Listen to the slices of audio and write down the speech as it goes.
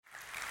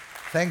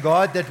Thank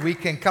God that we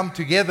can come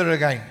together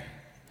again.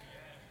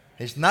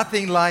 There's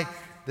nothing like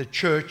the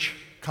church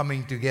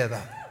coming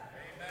together.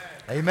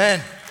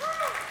 Amen.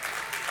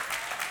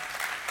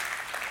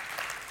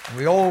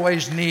 We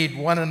always need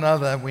one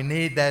another. We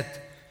need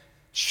that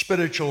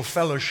spiritual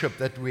fellowship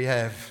that we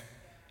have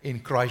in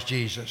Christ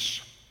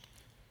Jesus.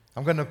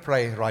 I'm going to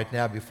pray right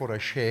now before I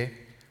share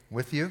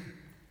with you.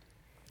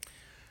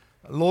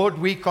 Lord,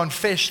 we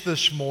confess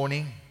this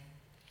morning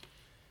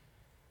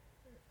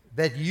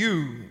that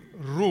you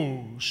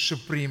rule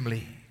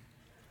supremely.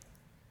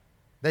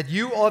 That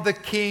you are the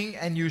king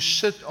and you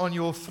sit on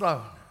your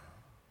throne.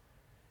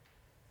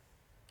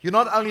 You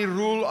not only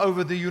rule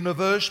over the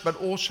universe, but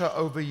also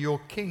over your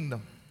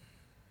kingdom.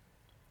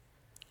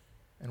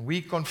 And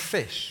we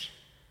confess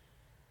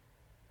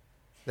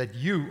that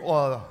you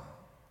are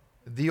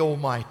the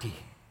Almighty.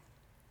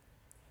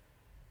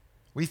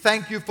 We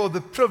thank you for the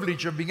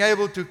privilege of being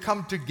able to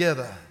come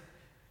together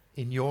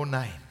in your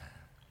name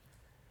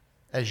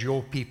as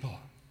your people.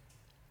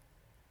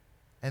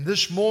 And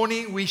this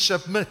morning we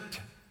submit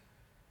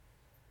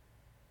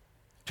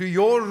to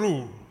your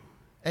rule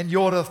and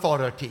your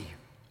authority.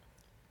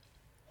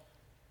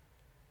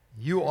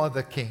 You are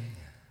the King.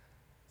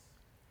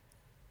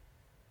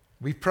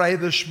 We pray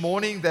this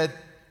morning that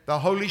the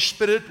Holy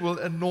Spirit will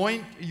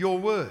anoint your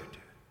word,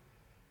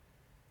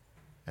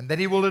 and that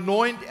He will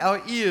anoint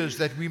our ears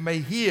that we may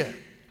hear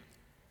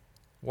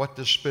what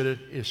the Spirit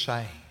is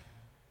saying.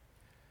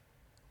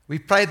 We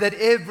pray that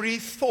every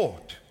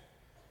thought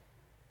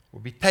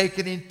will be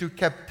taken into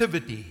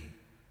captivity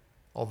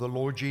of the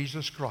Lord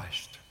Jesus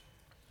Christ.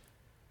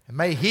 And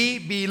may He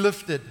be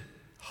lifted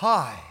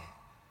high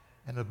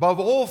and above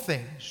all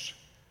things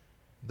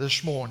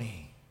this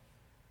morning.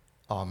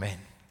 Amen.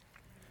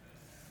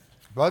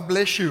 God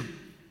bless you.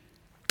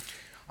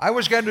 I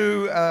was going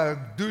to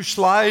do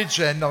slides,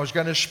 and I was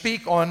going to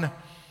speak on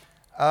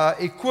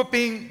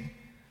equipping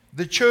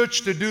the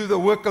church to do the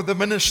work of the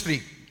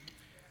ministry.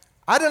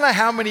 I don't know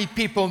how many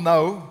people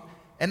know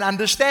and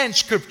understand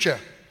Scripture.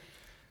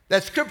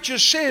 That Scripture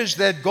says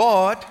that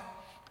God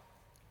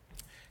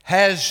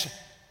has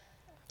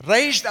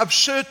raised up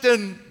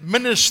certain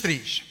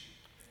ministries.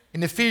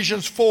 In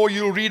Ephesians 4,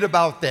 you'll read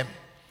about them.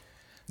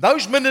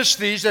 Those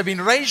ministries have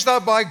been raised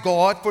up by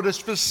God for a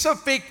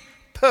specific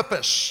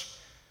purpose,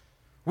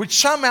 which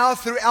somehow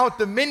throughout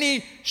the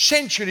many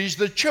centuries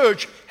the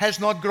church has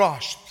not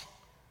grasped.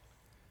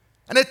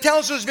 And it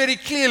tells us very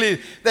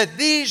clearly that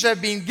these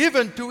have been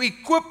given to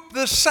equip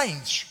the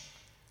saints,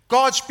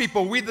 God's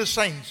people, we the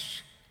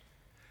saints,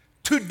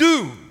 to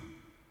do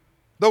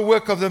the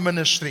work of the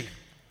ministry.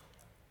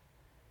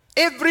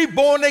 Every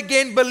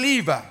born-again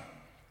believer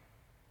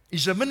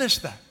is a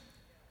minister.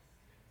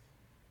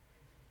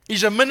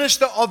 He's a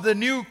minister of the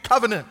new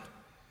covenant.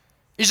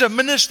 He's a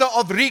minister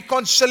of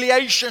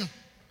reconciliation.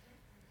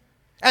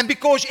 And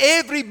because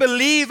every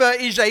believer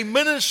is a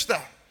minister,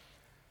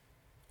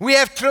 we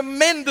have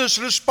tremendous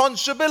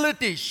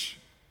responsibilities.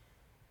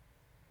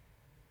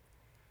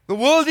 The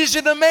world is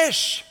in a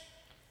mess.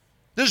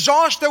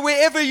 Disaster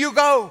wherever you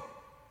go.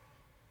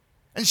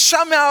 And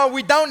somehow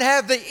we don't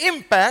have the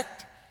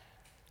impact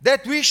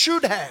that we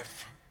should have.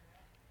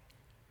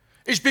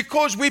 It's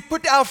because we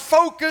put our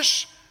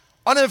focus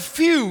on a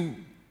few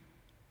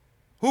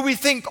who we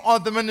think are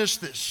the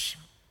ministers.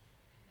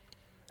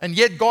 And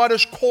yet God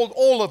has called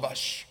all of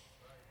us.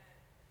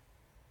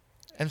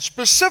 And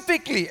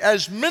specifically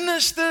as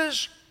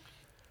ministers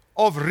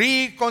of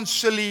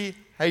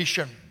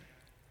reconciliation.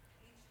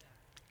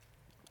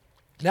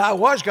 Now, I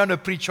was going to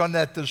preach on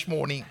that this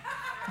morning.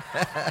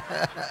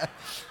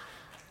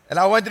 And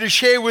I wanted to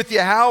share with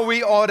you how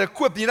we are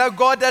equipped. You know,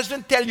 God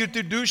doesn't tell you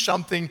to do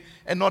something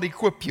and not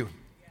equip you.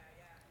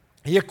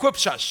 He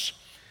equips us.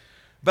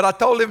 But I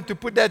told him to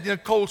put that in a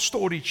cold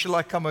storage till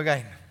I come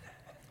again.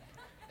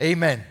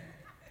 Amen.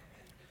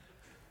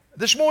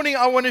 This morning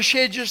I want to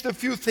share just a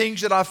few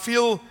things that I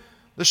feel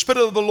the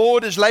Spirit of the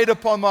Lord has laid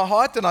upon my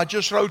heart, and I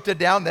just wrote it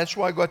down. That's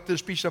why I got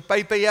this piece of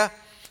paper here.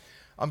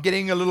 I'm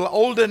getting a little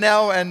older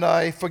now and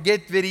I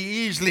forget very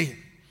easily.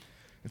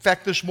 In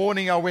fact, this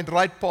morning I went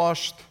right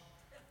past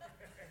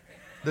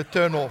the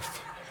turnoff.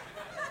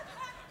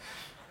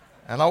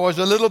 And I was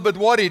a little bit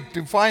worried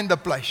to find the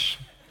place.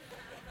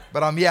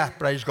 But I'm here,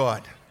 praise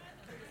God.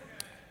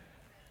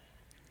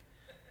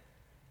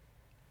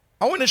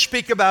 I want to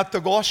speak about the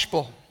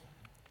gospel.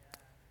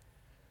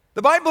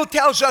 The Bible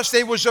tells us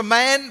there was a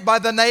man by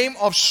the name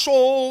of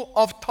Saul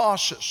of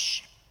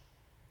Tarsus.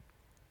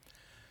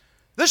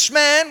 This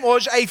man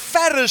was a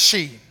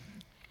Pharisee.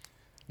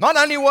 Not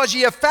only was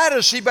he a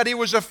Pharisee, but he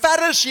was a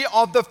Pharisee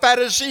of the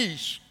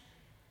Pharisees.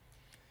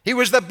 He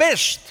was the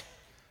best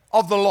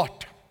of the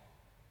lot.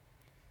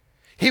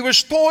 He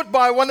was taught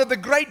by one of the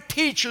great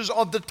teachers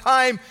of the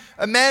time,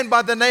 a man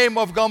by the name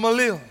of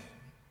Gamaliel.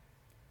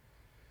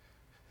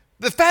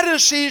 The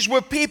Pharisees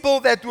were people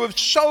that were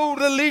so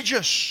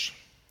religious.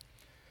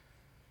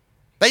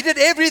 They did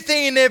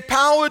everything in their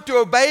power to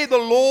obey the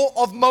law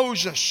of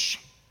Moses.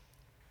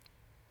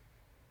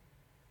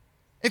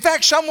 In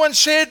fact, someone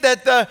said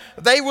that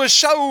they were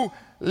so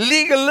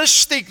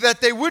legalistic that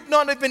they would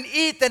not even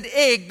eat an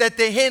egg that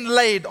the hen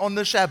laid on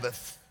the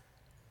Sabbath.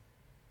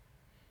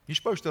 You're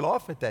supposed to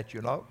laugh at that,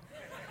 you know.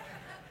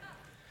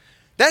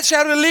 That's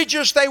how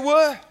religious they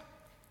were.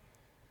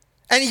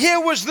 And here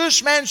was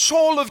this man,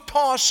 Saul of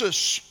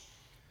Tarsus,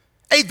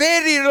 a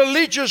very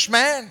religious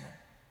man.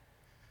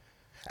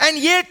 And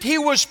yet he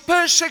was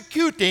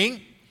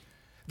persecuting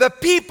the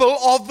people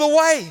of the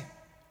way.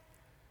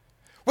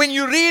 When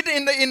you read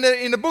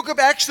in the book of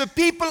Acts, the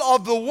people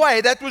of the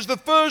way, that was the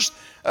first,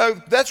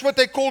 that's what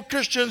they called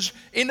Christians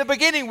in the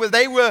beginning, where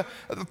they were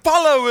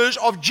followers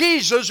of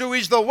Jesus, who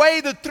is the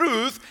way, the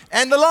truth,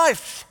 and the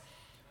life.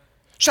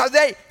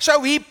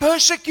 So he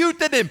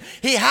persecuted them.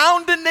 He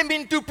hounded them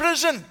into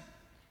prison.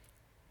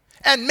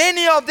 And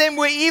many of them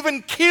were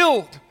even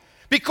killed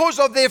because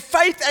of their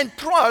faith and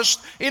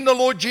trust in the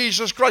Lord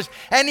Jesus Christ.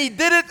 And he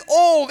did it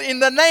all in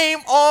the name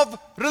of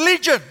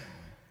religion.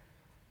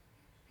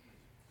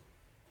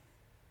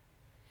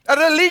 A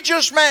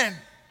religious man.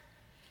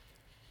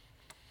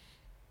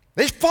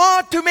 There's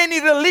far too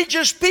many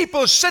religious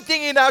people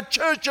sitting in our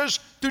churches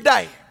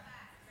today.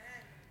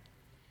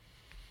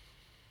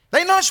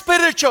 They're not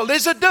spiritual.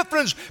 There's a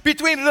difference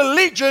between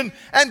religion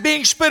and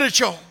being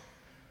spiritual.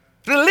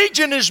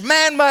 Religion is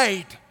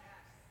man-made.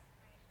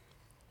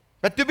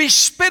 But to be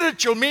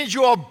spiritual means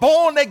you are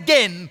born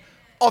again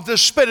of the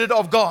Spirit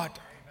of God.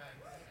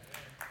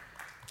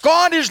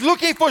 God is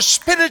looking for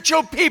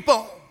spiritual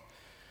people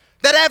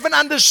that have an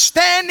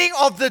understanding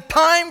of the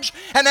times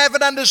and have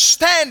an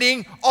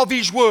understanding of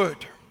His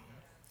Word.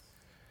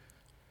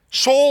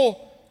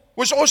 Saul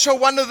was also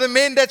one of the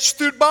men that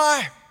stood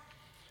by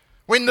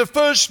when the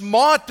first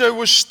martyr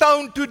was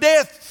stoned to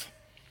death,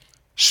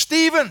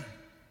 Stephen.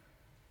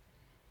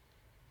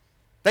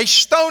 They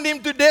stoned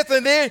him to death,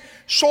 and there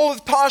Saul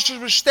of Tarsus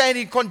was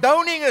standing,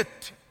 condoning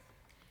it.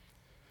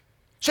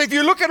 So if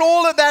you look at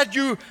all of that,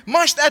 you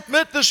must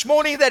admit this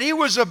morning that he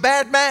was a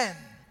bad man.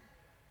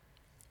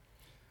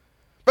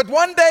 But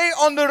one day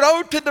on the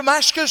road to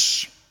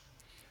Damascus,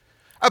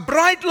 a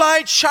bright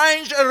light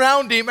shines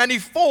around him, and he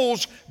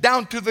falls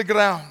down to the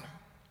ground.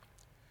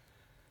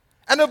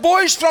 And a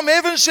voice from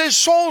heaven says,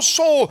 "Saul,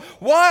 Saul,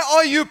 why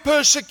are you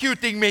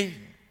persecuting me?"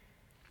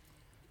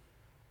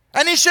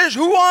 And he says,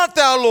 "Who art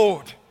thou,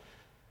 Lord?"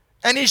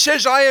 And he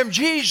says, "I am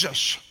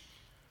Jesus,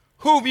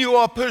 whom you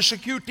are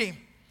persecuting."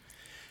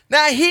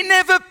 Now, he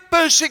never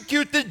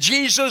persecuted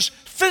Jesus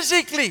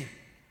physically.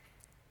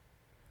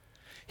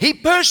 He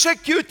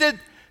persecuted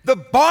the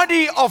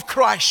body of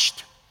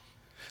Christ,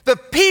 the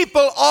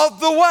people of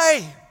the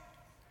way.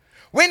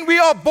 When we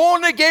are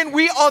born again,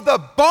 we are the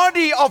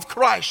body of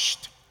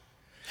Christ.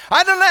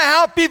 I don't know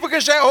how people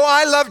can say, "Oh,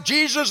 I love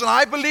Jesus and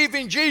I believe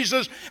in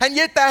Jesus," and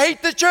yet they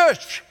hate the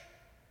church.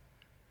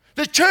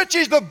 The church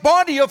is the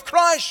body of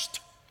Christ.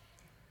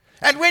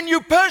 And when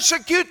you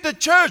persecute the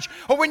church,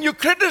 or when you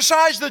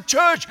criticize the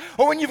church,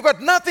 or when you've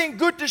got nothing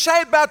good to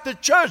say about the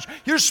church,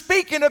 you're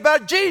speaking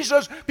about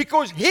Jesus,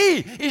 because He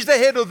is the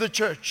head of the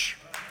church.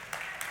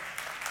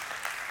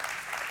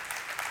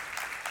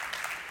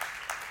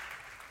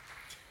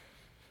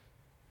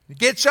 He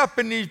gets up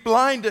and he's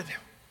blinded.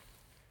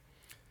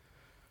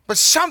 But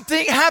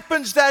something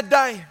happens that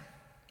day.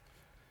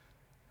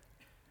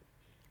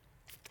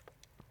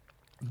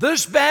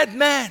 This bad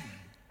man,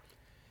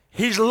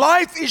 his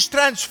life is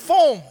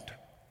transformed.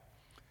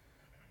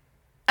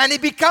 And he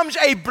becomes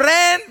a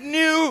brand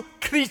new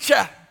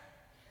creature.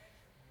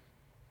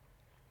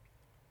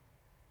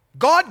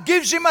 God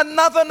gives him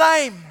another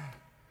name.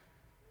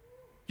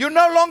 You're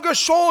no longer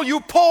Saul, you're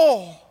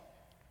Paul.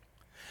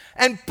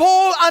 And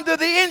Paul, under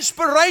the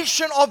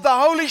inspiration of the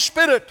Holy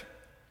Spirit,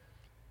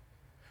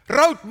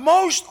 wrote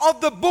most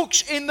of the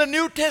books in the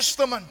New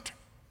Testament.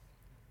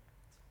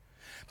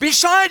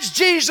 Besides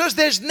Jesus,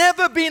 there's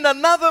never been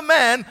another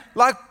man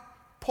like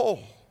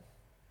Paul.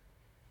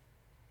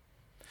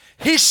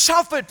 He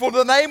suffered for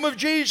the name of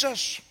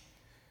Jesus.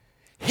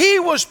 He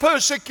was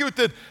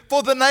persecuted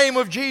for the name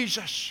of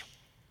Jesus.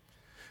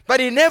 But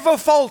he never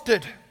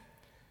faltered.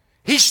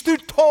 He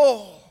stood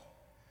tall.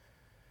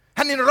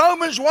 And in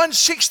Romans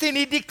 1:16,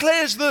 he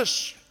declares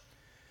this.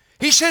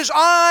 He says,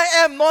 "I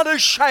am not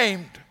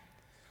ashamed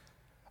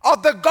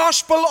of the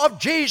gospel of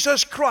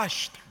Jesus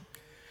Christ,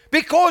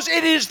 because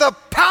it is the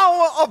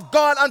power of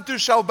God unto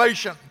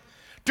salvation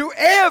to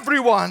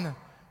everyone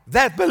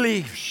that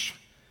believes."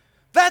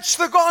 That's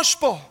the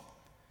gospel.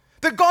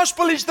 The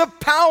gospel is the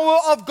power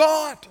of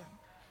God.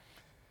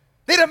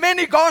 There are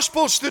many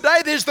gospels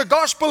today. There's the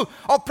gospel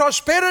of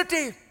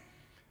prosperity,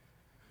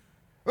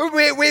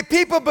 where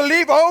people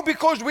believe, oh,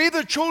 because we're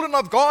the children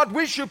of God,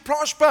 we should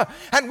prosper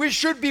and we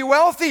should be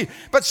wealthy.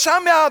 But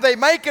somehow they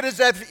make it as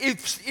that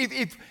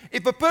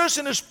if a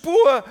person is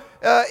poor,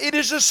 it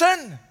is a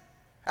sin.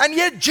 And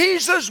yet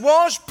Jesus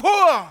was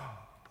poor.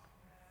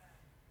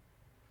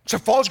 It's a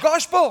false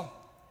gospel.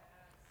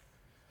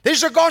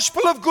 There's a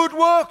gospel of good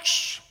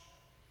works.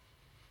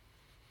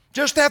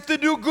 Just have to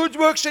do good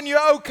works and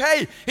you're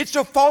okay. It's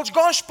a false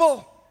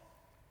gospel.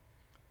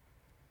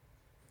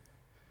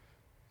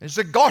 There's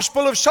the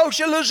gospel of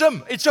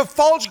socialism. It's a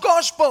false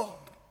gospel.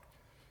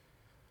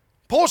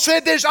 Paul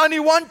said there's only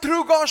one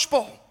true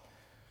gospel,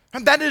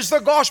 and that is the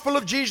gospel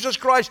of Jesus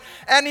Christ.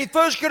 And in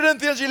 1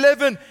 Corinthians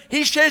 11,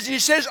 he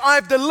says, I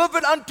have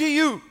delivered unto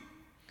you.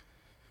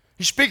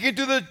 He's speaking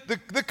to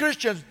the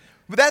Christians.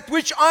 That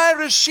which I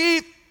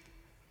received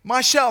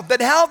myself, that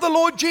how the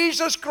Lord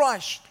Jesus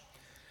Christ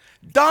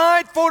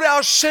died for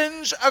our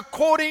sins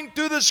according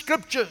to the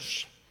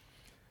Scriptures,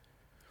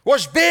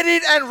 was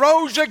buried and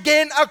rose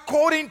again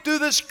according to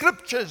the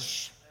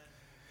Scriptures,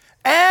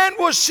 and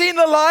was seen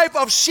alive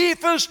of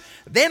Cephas,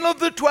 then of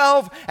the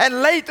 12,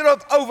 and later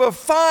of over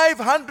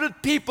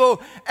 500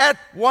 people at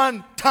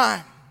one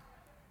time.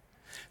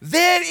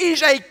 There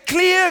is a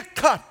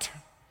clear-cut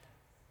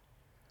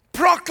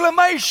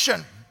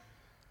proclamation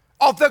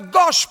of the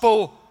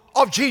gospel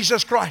of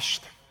Jesus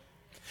Christ.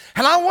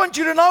 And I want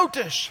you to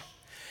notice,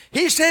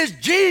 he says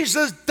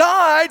Jesus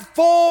died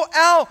for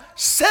our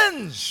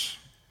sins.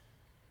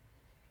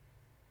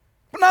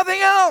 For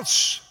nothing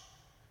else.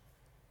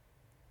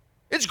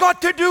 It's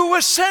got to do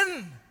with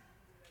sin.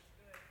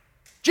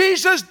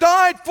 Jesus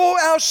died for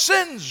our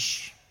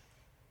sins.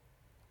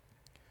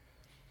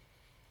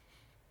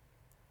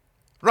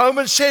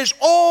 Romans says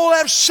all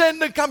have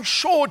sinned and come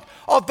short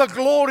of the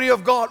glory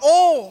of God.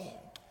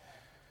 All.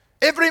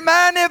 Every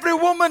man, every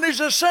woman is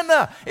a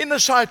sinner in the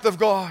sight of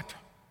God.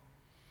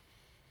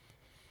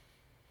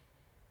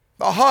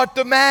 The heart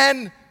of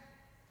man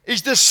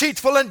is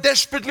deceitful and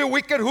desperately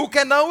wicked. Who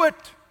can know it?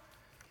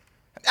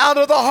 Out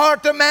of the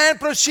heart of man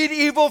proceed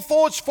evil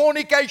thoughts,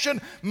 fornication,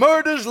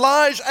 murders,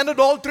 lies, and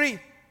adultery.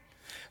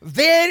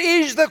 There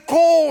is the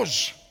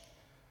cause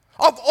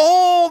of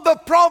all the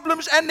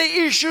problems and the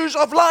issues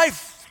of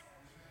life.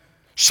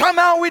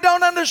 Somehow we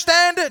don't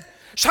understand it.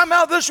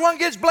 Somehow this one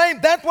gets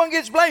blamed, that one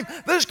gets blamed,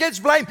 this gets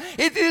blamed.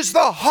 It is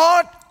the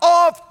heart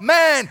of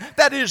man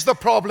that is the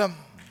problem.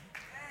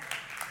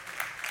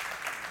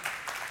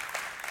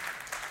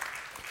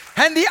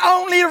 And the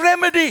only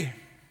remedy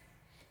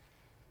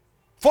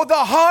for the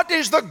heart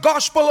is the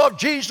gospel of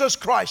Jesus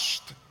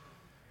Christ.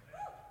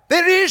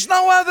 There is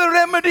no other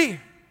remedy.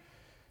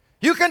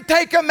 You can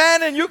take a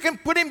man and you can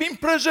put him in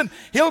prison.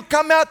 He'll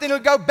come out and he'll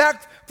go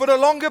back for a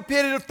longer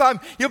period of time.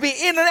 He'll be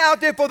in and out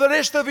there for the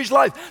rest of his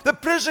life. The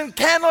prison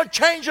cannot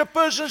change a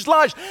person's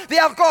life. The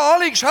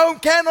alcoholic's home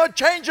cannot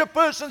change a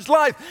person's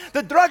life.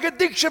 The drug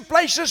addiction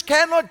places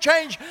cannot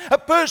change a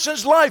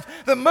person's life.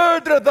 The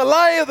murderer, the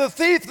liar, the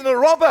thief, and the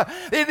robber.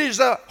 It is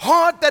a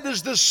heart that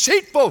is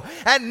deceitful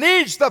and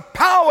needs the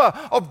power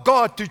of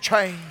God to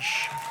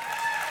change.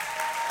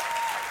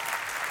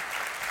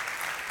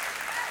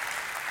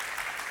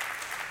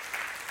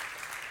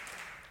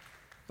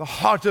 The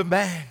heart of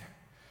man.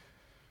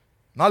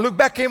 And I look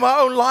back in my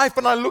own life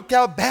and I look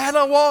how bad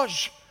I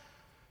was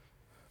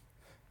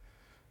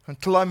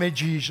until I met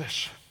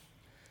Jesus.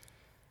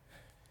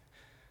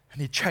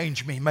 And He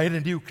changed me, made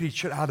a new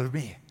creature out of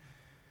me.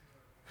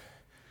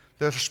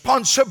 The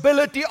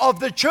responsibility of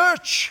the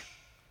church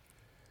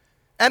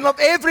and of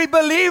every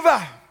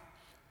believer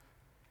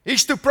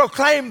is to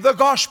proclaim the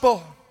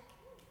gospel.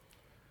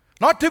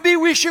 Not to be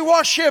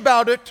wishy-washy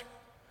about it.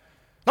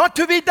 Not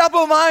to be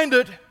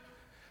double-minded.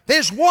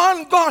 There's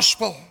one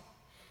gospel.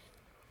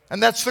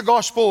 And that's the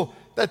gospel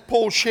that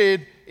Paul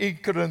shared in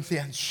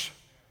Corinthians.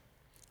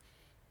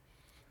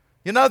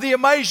 You know the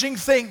amazing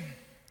thing?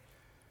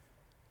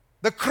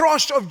 The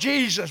cross of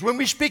Jesus. When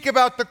we speak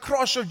about the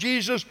cross of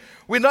Jesus,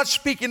 we're not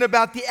speaking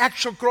about the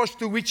actual cross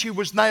to which He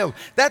was nailed.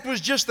 That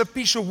was just a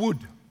piece of wood.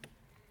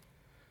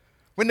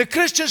 When the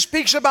Christian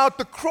speaks about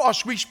the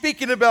cross, we're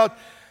speaking about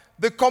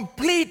the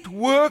complete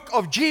work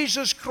of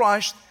Jesus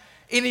Christ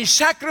in His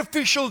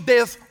sacrificial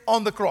death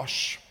on the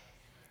cross.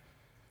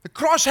 The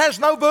cross has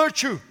no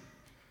virtue.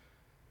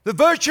 The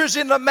virtue is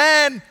in the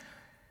man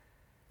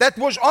that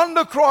was on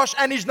the cross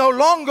and is no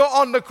longer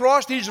on the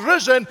cross. He's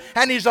risen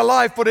and He's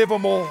alive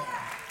forevermore.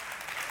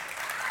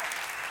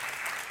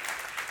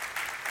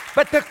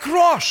 But the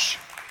cross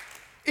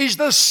is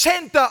the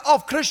center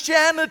of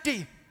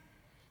Christianity.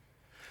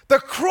 The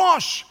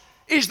cross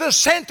is the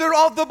center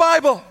of the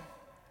Bible.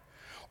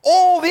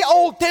 All the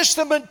Old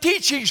Testament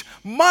teachings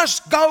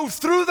must go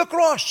through the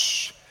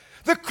cross.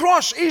 The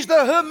cross is the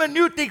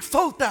hermeneutic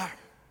filter.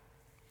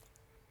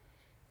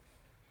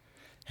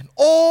 And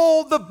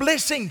all the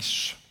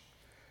blessings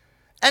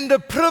and the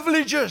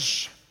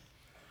privileges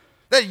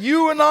that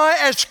you and I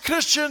as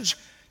Christians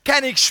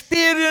can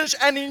experience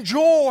and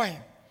enjoy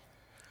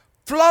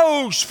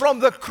flows from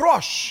the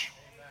cross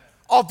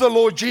of the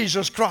Lord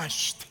Jesus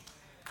Christ.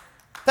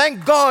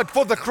 Thank God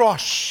for the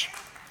cross.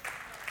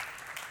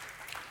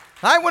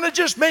 I want to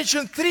just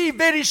mention three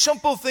very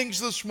simple things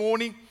this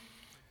morning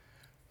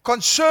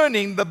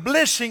concerning the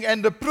blessing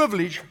and the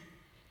privilege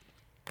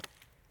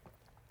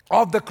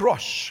of the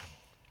cross.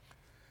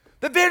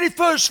 The very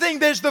first thing,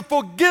 there's the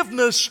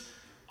forgiveness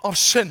of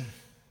sin.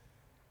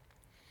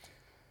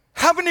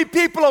 How many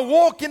people are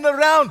walking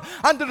around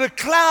under the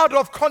cloud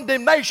of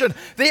condemnation?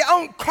 Their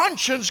own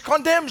conscience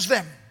condemns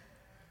them.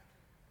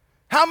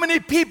 How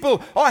many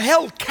people are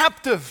held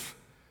captive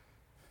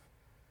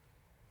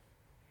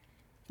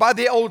by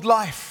their old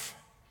life?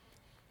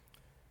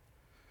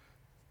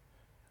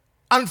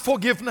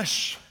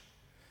 unforgiveness.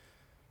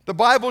 The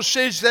Bible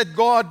says that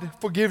God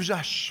forgives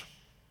us.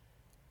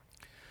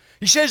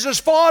 He says, as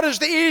far as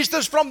the east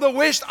is from the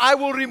west, I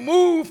will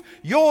remove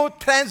your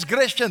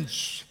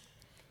transgressions.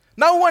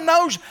 No one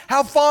knows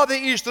how far the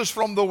east is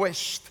from the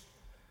west.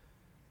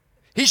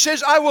 He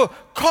says, I will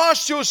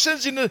cast your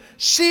sins in the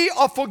sea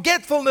of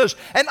forgetfulness,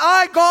 and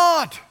I,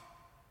 God,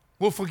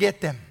 will forget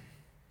them.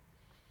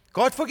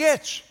 God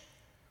forgets.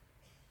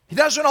 He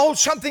doesn't hold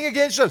something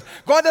against us.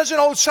 God doesn't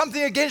hold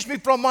something against me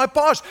from my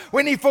past.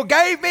 When He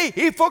forgave me,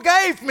 He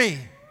forgave me.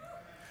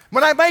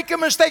 When I make a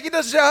mistake, He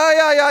doesn't say,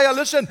 oh,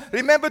 listen,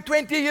 remember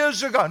 20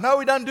 years ago. No,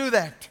 He doesn't do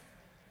that.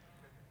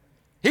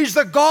 He's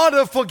the God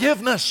of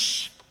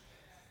forgiveness.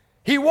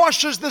 He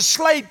washes the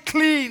slate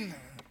clean.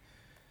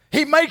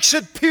 He makes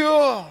it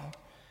pure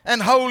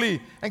and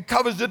holy and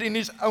covers it in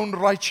His own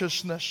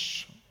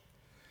righteousness.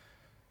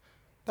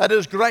 That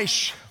is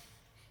grace,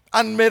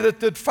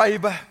 unmerited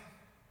favor.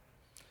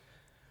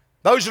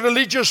 Those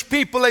religious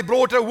people, they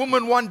brought a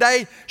woman one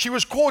day. She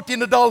was caught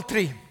in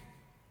adultery.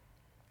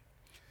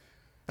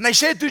 And they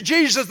said to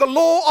Jesus, the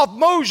law of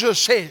Moses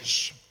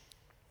says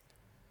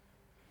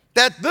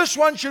that this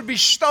one should be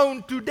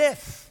stoned to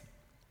death.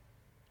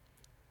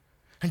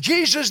 And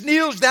Jesus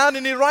kneels down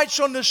and He writes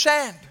on the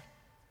sand.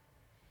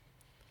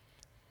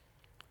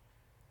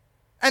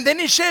 And then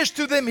He says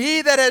to them,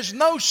 he that has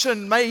no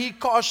sin, may he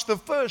cast the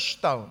first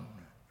stone.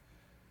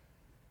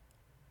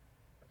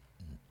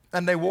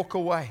 And they walk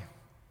away.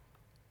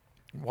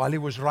 While He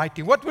was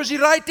writing, what was He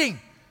writing?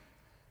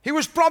 He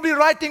was probably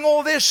writing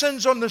all their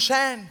sins on the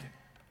sand.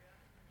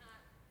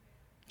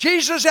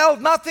 Jesus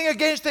held nothing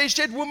against her. He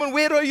said, woman,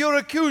 where are your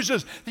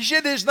accusers? He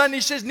said, there's none.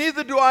 He says,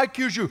 neither do I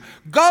accuse you.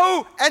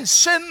 Go and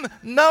sin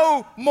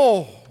no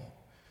more.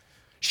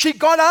 She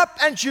got up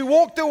and she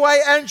walked away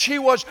and she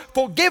was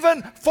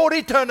forgiven for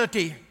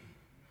eternity.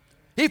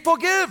 He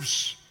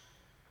forgives.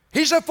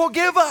 He's a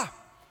forgiver.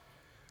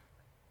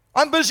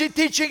 I'm busy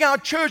teaching our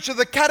church of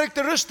the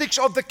characteristics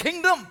of the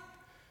kingdom.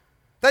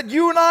 That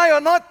you and I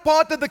are not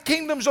part of the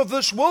kingdoms of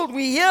this world.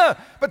 We're here,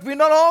 but we're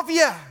not of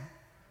here.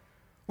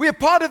 We're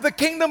part of the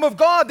kingdom of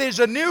God. There's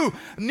a new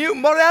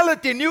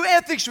morality, new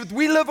ethics that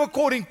we live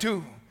according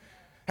to.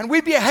 And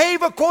we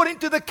behave according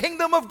to the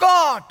kingdom of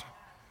God.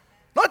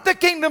 Not the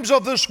kingdoms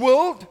of this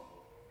world.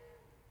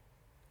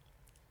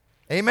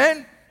 Amen?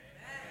 Amen.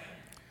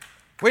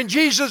 When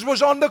Jesus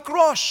was on the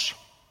cross,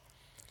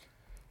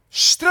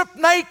 stripped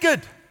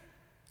naked,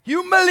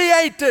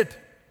 humiliated,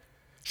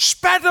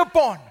 spat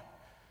upon,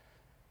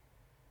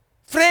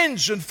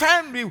 friends and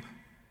family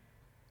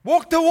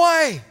walked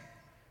away,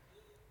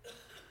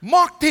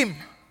 mocked Him.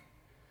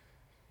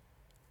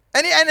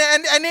 And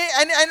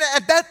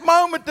at that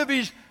moment of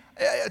His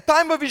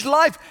time of His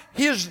life,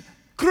 He is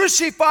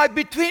crucified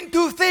between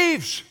two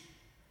thieves.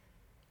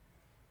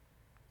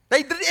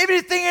 They did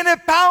everything in their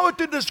power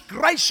to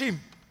disgrace Him.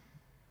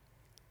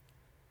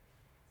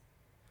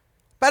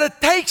 But it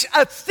takes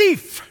a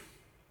thief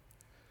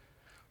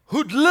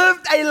who'd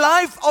lived a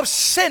life of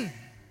sin,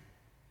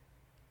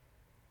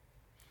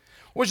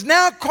 was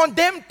now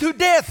condemned to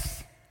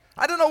death.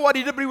 I don't know what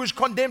he did, but he was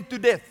condemned to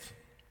death.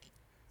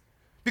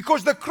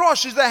 Because the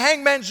cross is the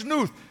hangman's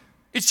noose.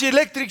 It's the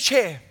electric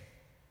chair.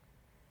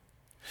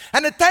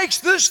 And it takes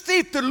this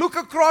thief to look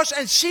across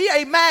and see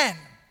a man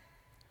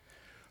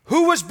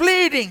who was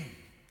bleeding,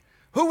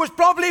 who was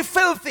probably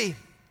filthy,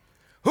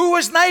 who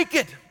was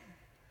naked.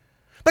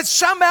 But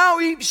somehow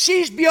he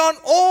sees beyond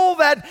all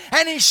that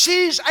and he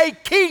sees a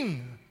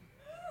king.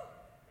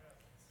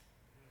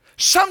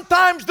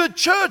 Sometimes the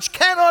church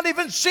cannot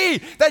even see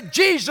that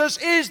Jesus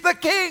is the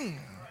King.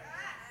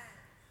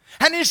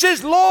 And he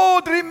says,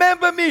 Lord,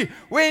 remember me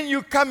when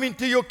you come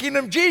into your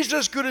kingdom.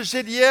 Jesus could have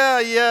said,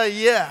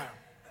 yeah.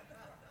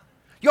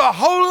 Your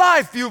whole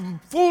life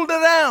you've fooled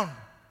around.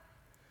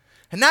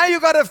 And now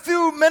you've got a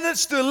few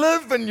minutes to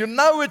live and you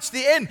know it's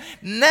the end.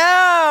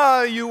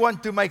 Now you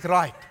want to make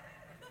right.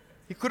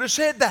 He could have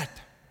said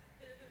that.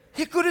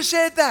 He could have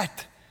said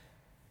that.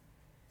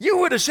 You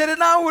would have said it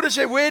now. I would have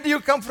said, where do you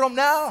come from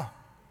now?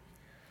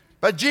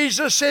 But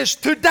Jesus says,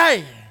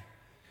 today,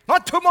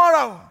 not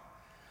tomorrow,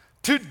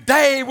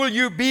 today will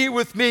you be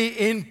with me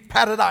in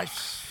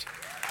paradise.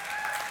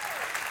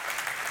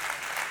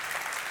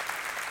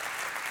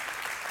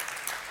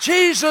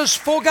 Jesus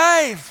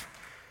forgave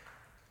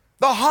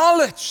the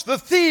harlots, the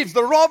thieves,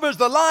 the robbers,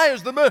 the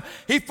liars, the murderers.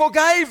 He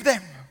forgave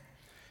them.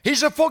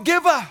 He's a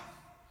forgiver.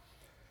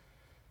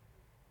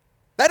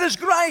 That is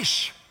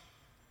grace.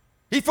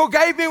 He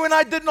forgave me when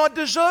I did not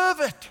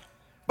deserve it.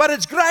 But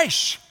it's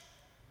grace.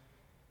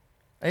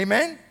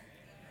 Amen?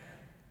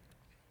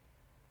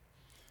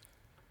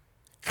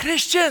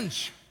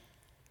 Christians,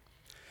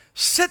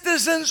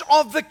 citizens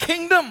of the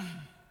kingdom,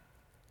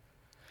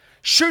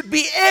 should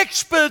be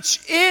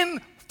experts in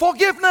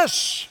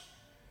forgiveness.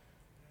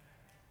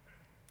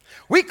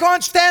 We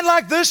can't stand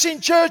like this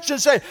in church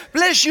and say,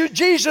 bless you,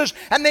 Jesus,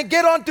 and then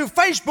get onto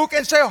Facebook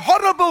and say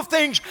horrible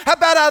things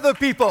about other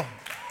people.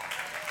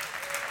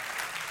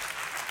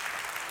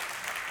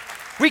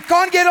 We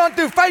can't get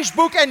onto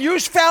Facebook and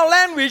use foul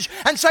language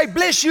and say,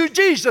 bless you,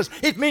 Jesus.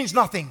 It means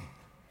nothing.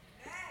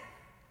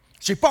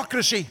 It's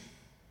hypocrisy.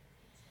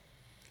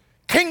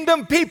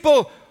 Kingdom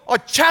people are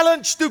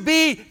challenged to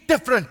be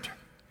different.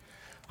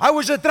 I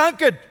was a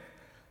drunkard.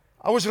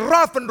 I was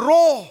rough and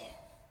raw.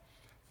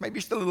 Maybe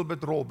still a little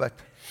bit raw, but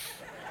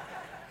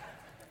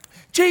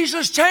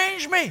Jesus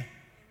changed me.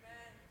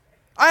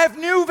 I have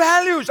new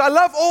values. I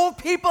love all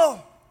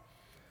people.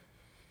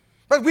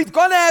 But we've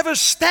got to have a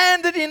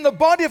standard in the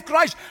body of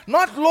Christ.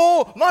 Not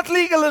law, not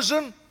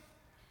legalism.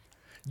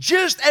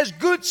 Just as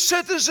good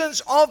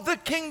citizens of the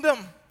kingdom.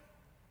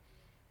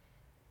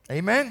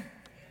 Amen?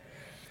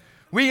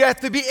 We have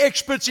to be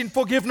experts in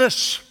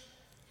forgiveness.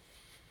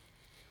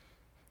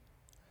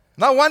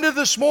 And I wonder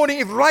this morning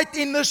if right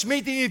in this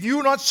meeting, if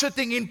you're not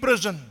sitting in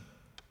prison.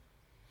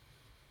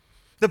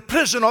 The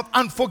prison of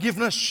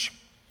unforgiveness.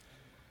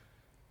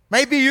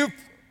 Maybe you've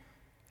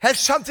had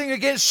something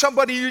against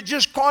somebody, you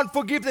just can't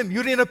forgive them.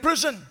 You're in a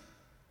prison.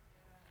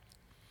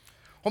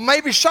 Or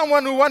maybe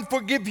someone who won't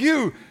forgive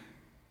you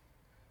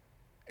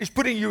is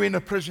putting you in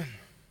a prison.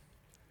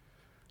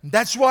 And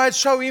that's why it's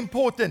so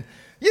important.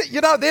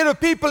 You know, there are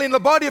people in the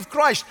body of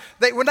Christ,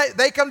 when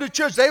they come to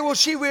church, they will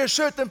see where a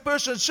certain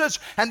person sits,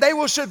 and they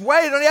will sit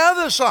way on the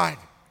other side.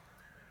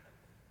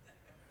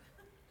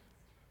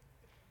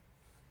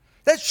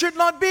 That should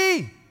not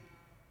be.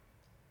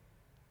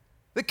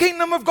 The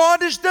kingdom of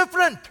God is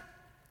different.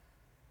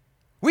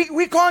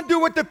 We can't do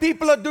what the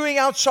people are doing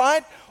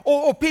outside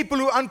or people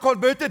who are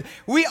unconverted.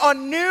 We are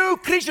new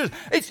creatures.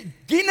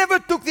 He never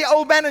took the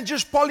old man and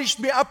just polished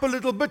me up a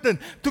little bit and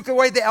took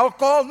away the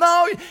alcohol.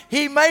 No,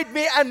 He made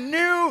me a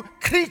new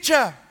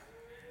creature.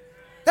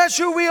 That's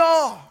who we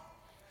are.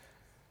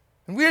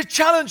 And we are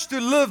challenged to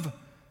live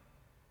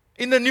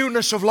in the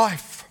newness of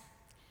life.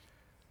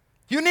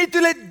 You need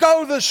to let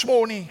go this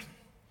morning.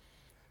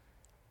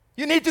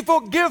 You need to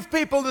forgive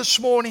people this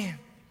morning.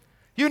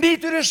 You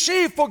need to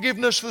receive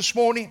forgiveness this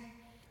morning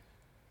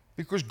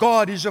because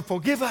God is a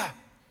forgiver.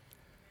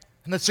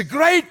 And it's a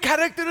great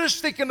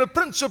characteristic and a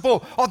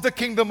principle of the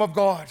kingdom of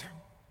God.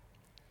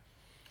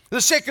 The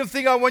second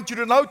thing I want you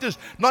to notice,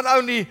 not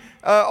only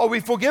are we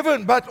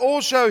forgiven, but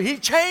also He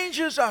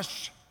changes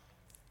us.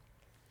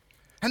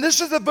 And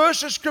this is the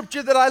verse of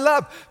Scripture that I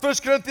love. 1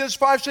 Corinthians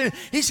 5:7.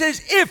 He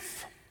says,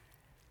 if.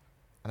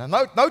 And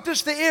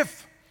notice the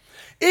if.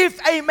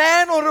 If a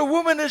man or a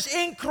woman is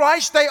in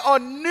Christ, they are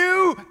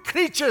new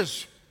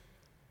creatures.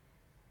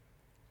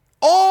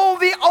 All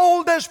the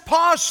old has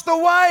passed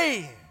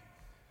away.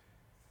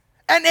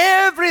 And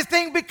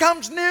everything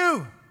becomes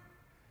new.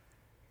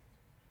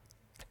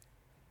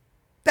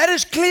 That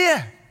is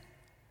clear.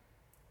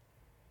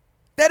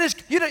 That is,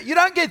 you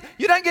don't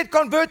get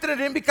converted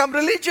and then become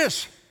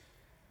religious.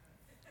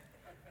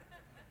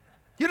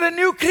 You're a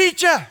new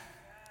creature.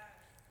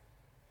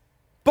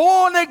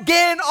 Born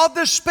again of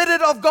the Spirit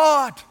of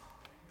God.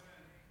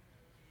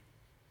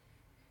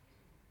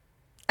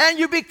 And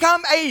you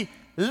become a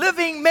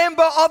living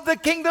member of the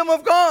kingdom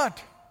of God.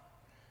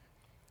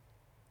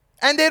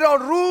 And there are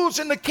rules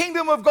in the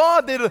kingdom of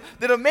God.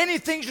 There are many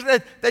things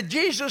that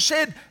Jesus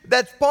said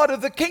that's part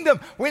of the kingdom.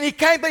 When He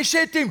came, they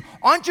said to Him,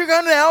 aren't you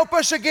going to help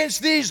us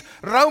against these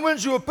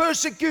Romans who are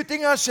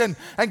persecuting us and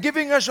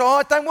giving us a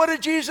hard time? What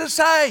did Jesus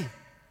say?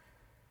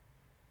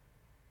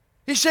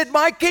 He said,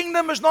 my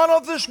kingdom is not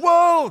of this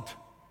world.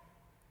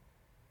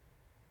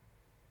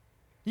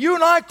 You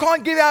and I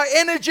can't give our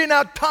energy and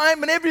our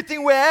time and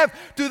everything we have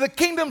to the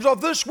kingdoms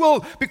of this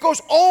world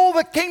because all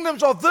the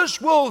kingdoms of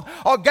this world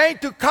are going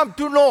to come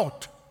to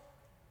naught.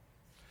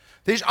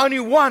 There's only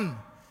one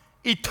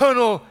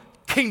eternal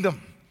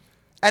kingdom,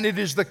 and it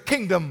is the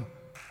kingdom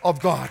of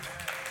God.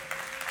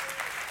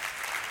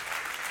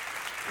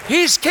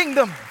 His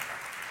kingdom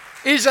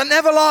is an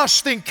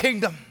everlasting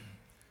kingdom.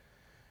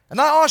 And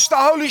I ask the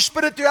Holy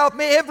Spirit to help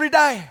me every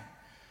day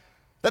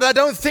that I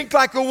don't think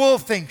like the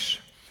world thinks,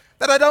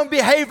 that I don't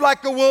behave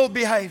like the world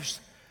behaves,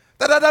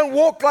 that I don't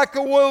walk like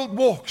the world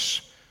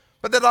walks,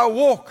 but that I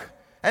walk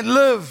and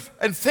live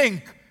and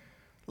think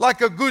like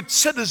a good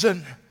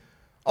citizen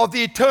of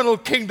the eternal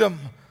kingdom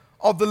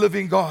of the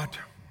living God.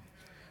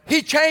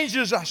 He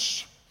changes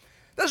us.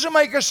 Doesn't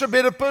make us a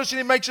better person,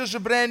 He makes us a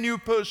brand new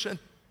person.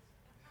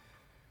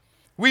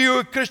 We who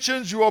are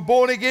Christians, who are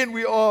born again,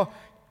 we are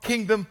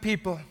kingdom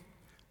people.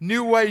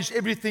 New ways,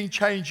 everything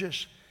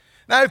changes.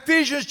 Now,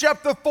 Ephesians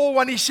chapter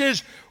 4:1, he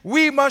says,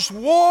 we must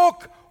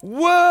walk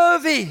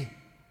worthy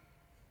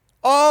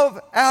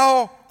of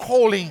our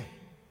calling.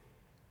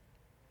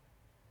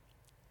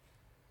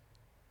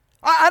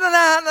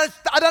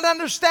 I don't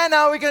understand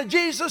how we can.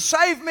 Jesus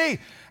saved me,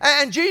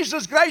 and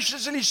Jesus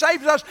graciously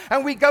saves us,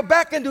 and we go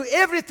back and do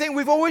everything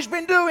we've always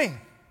been doing.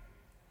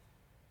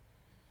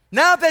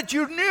 Now that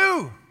you're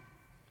new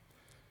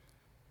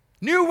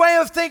way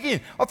of thinking.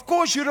 Of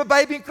course, you're a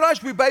baby in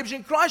Christ. We're babes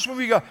in Christ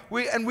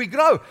when we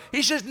grow.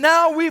 He says,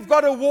 now we've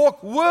got to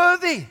walk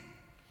worthy.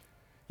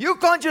 You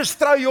can't just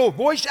throw your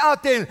voice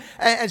out there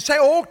and say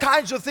all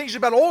kinds of things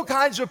about all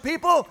kinds of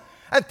people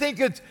and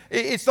think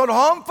it's not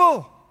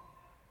harmful.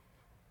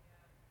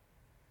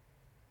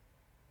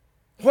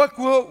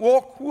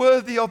 Walk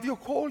worthy of your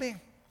calling.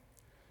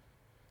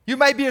 You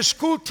may be a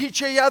school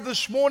teacher here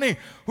this morning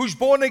who's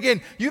born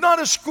again. You're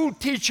not a school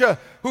teacher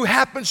who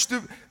happens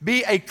to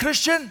be a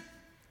Christian.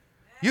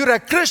 You're a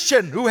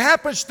Christian who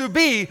happens to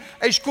be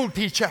a school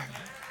teacher.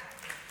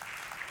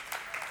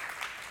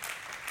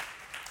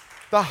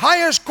 The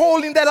highest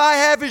calling that I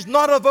have is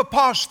not of a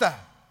pastor.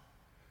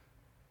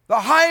 The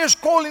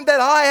highest calling that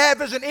I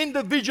have as an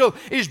individual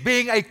is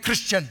being a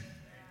Christian,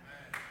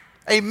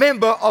 a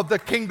member of the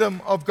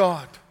kingdom of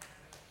God.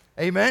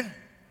 Amen.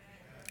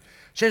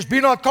 It says, be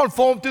not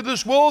conformed to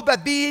this world,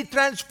 but be ye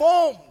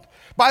transformed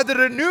by the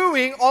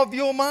renewing of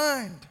your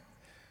mind.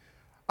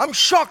 I'm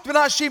shocked when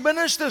I see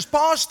ministers,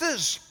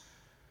 pastors,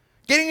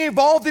 getting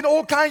involved in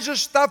all kinds of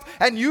stuff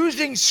and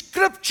using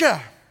Scripture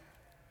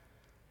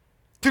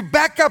to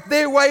back up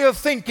their way of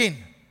thinking.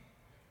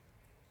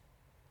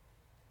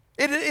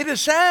 It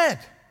is sad.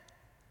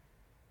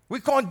 We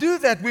can't do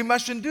that. We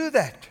mustn't do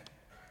that.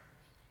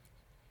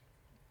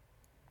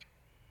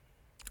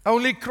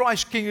 Only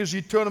Christ King is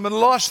eternal. And the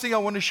last thing I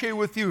want to share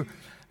with you,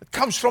 it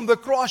comes from the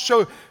cross.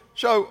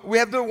 So we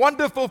have the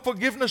wonderful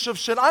forgiveness of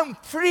sin. I'm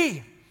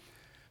free.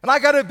 And I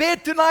go to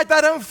bed tonight,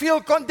 I don't feel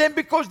condemned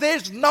because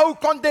there's no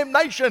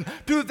condemnation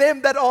to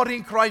them that are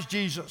in Christ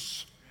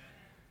Jesus.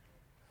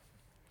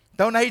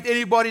 Don't hate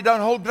anybody.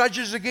 Don't hold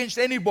grudges against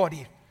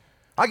anybody.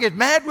 I get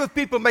mad with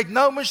people, make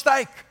no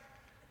mistake.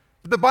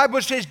 The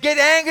Bible says, get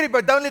angry,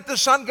 but don't let the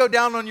sun go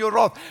down on your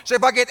wrath. So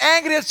if I get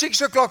angry at 6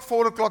 o'clock,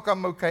 4 o'clock,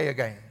 I'm okay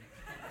again.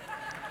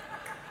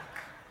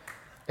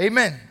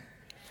 Amen.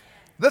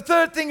 The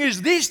third thing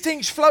is these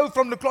things flow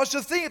from the cross.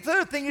 The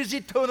third thing is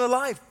eternal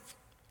life.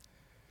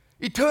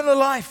 Eternal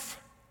life.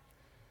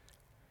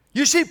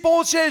 You see,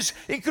 Paul says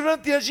in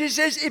Corinthians, he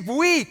says, if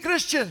we,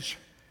 Christians,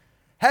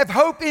 have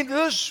hope in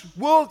this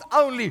world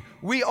only,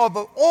 we of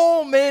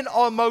all men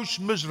are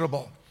most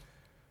miserable.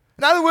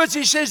 In other words,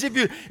 he says,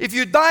 if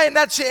you die and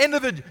that's the end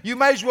of it, you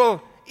may as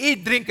well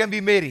eat, drink, and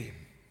be merry.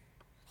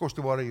 Of course,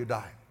 tomorrow you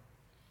die.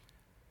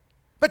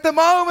 But the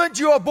moment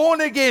you are born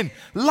again,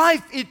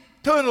 life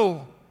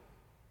eternal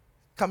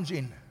comes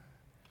in.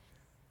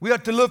 We are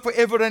to live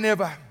forever and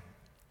ever.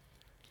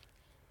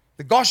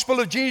 The gospel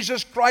of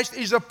Jesus Christ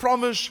is a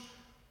promise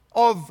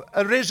of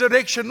a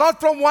resurrection, not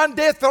from one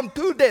death, from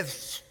two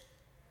deaths.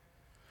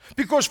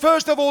 Because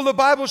first of all, the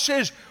Bible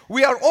says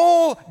we are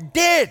all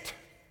dead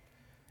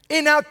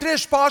in our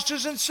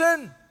trespasses and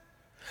sin.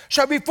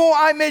 So before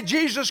I met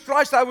Jesus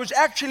Christ, I was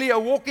actually a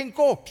walking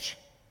corpse.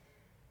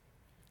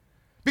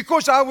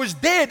 Because I was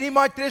dead in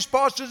my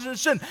trespasses and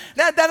sin.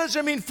 Now, that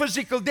doesn't mean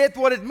physical death.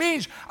 What it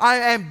means, I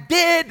am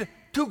dead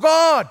to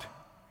God.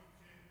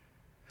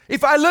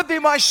 If I live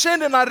in my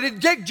sin and I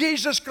reject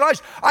Jesus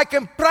Christ, I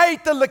can pray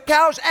till the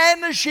cows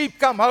and the sheep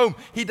come home.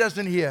 He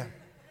doesn't hear.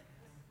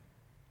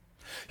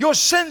 Your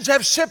sins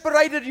have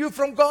separated you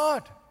from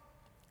God.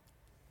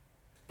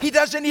 He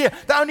doesn't hear.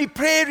 The only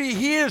prayer He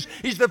hears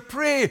is the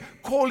prayer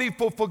calling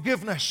for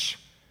forgiveness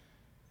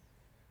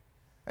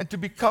and to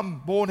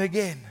become born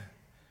again.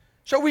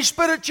 So we're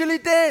spiritually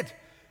dead.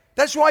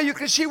 That's why you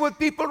can see what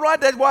people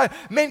write. That's why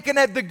men can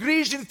have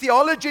degrees in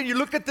theology and you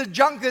look at the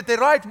junk that they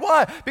write.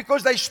 Why?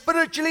 Because they're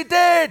spiritually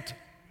dead.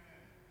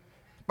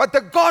 But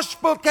the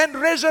gospel can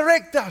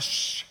resurrect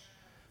us.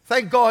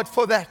 Thank God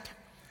for that.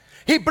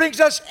 He brings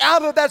us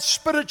out of that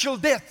spiritual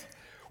death,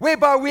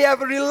 whereby we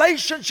have a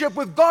relationship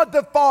with God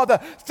the Father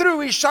through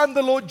His Son,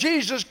 the Lord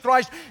Jesus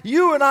Christ.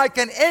 You and I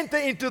can enter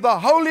into the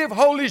Holy of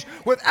Holies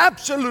with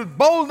absolute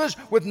boldness,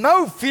 with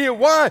no fear.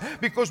 Why?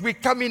 Because we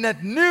come in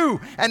that new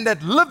and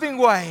that living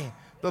way,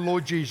 the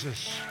Lord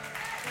Jesus.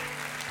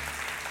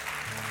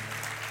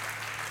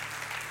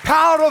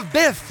 Power of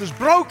death is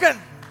broken.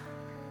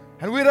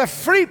 And we're a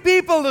free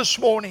people this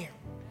morning.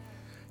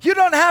 You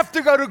don't have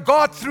to go to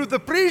God through the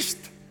priest.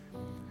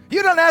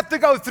 You don't have to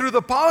go through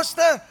the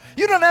pastor.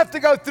 You don't have to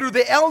go through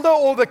the elder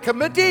or the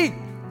committee.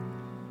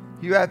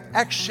 You have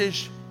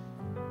access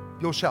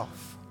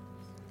yourself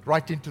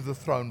right into the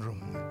throne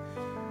room.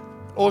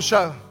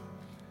 Also,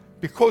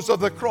 because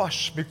of the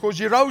cross, because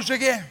He rose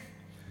again,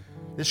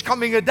 there's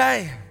coming a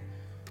day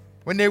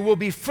when there will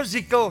be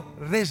physical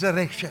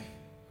resurrection.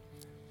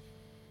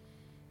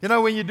 You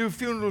know, when you do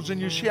funerals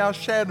and you see how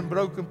sad and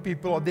broken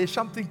people are, there's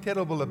something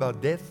terrible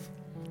about death.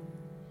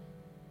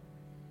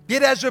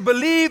 Yet as a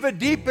believer,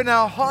 deep in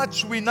our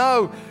hearts, we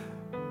know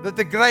that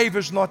the grave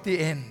is not the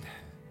end.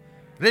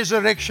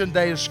 Resurrection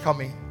day is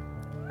coming.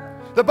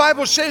 The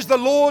Bible says the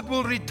Lord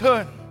will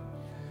return.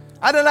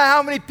 I don't know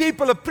how many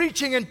people are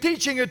preaching and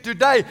teaching it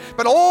today,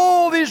 but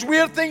all these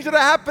weird things that are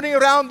happening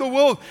around the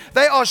world,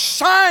 they are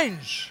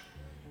signs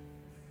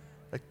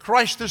that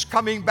Christ is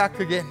coming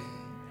back again.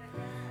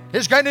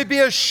 There's going to be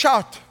a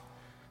shout,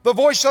 the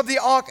voice of the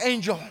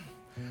archangel.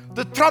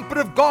 The trumpet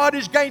of God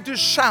is going to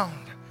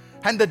sound,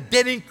 and the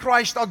dead in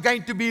Christ are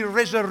going to be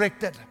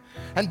resurrected.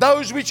 And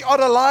those which are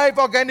alive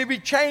are going to be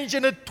changed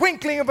in a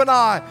twinkling of an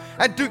eye.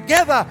 And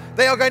together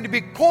they are going to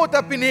be caught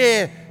up in the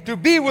air to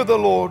be with the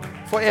Lord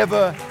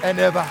forever and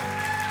ever.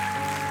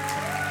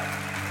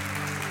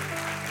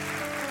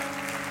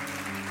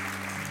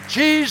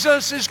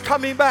 Jesus is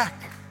coming back.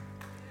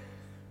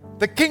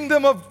 The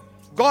kingdom of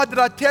God that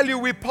I tell you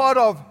we're part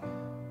of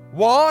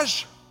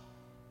was,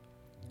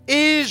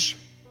 is,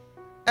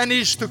 and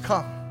is to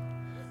come.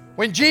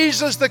 When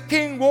Jesus the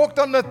King walked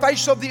on the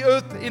face of the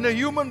earth in a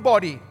human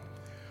body,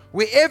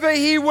 wherever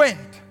He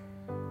went,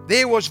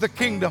 there was the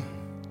kingdom.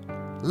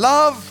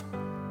 Love,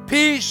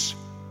 peace,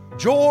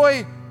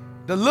 joy,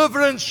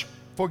 deliverance,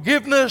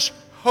 forgiveness,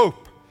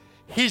 hope.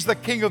 He's the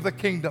King of the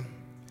kingdom.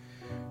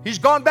 He's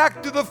gone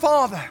back to the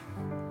Father.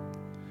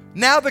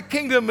 Now the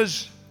kingdom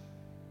is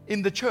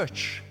in the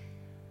church,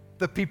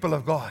 the people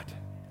of God.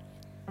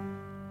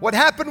 What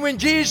happened when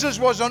Jesus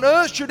was on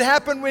earth should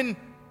happen when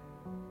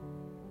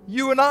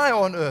you and I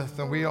are on earth,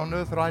 and we're on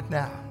earth right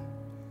now.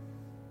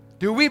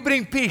 Do we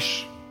bring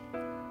peace?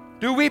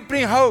 Do we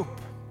bring hope?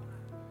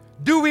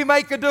 Do we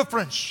make a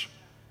difference?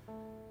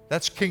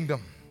 That's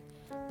kingdom.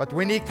 But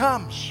when He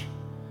comes,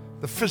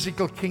 the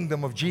physical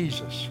kingdom of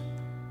Jesus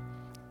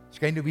is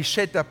going to be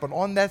set up, and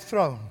on that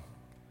throne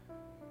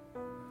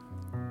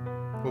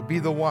will be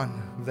the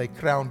one who they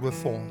crowned with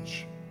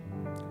thorns,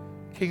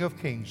 King of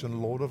kings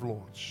and Lord of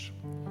lords.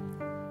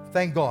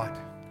 Thank God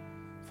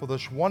for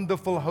this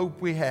wonderful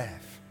hope we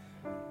have,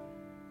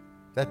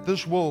 that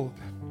this world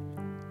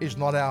is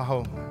not our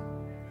home.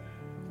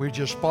 We're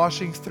just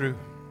passing through,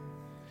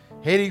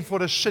 heading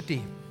for a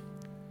city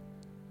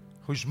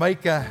whose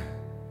maker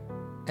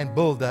and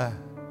builder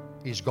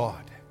is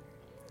God.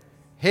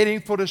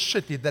 Heading for a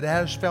city that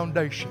has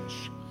foundations.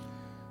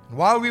 And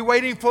while we're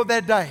waiting for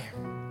that day,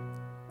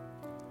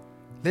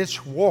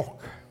 let's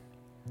walk,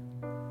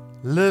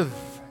 live,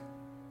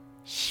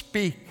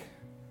 speak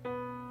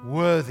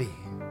worthy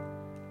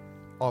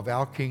of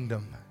our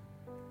kingdom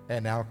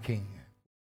and our King.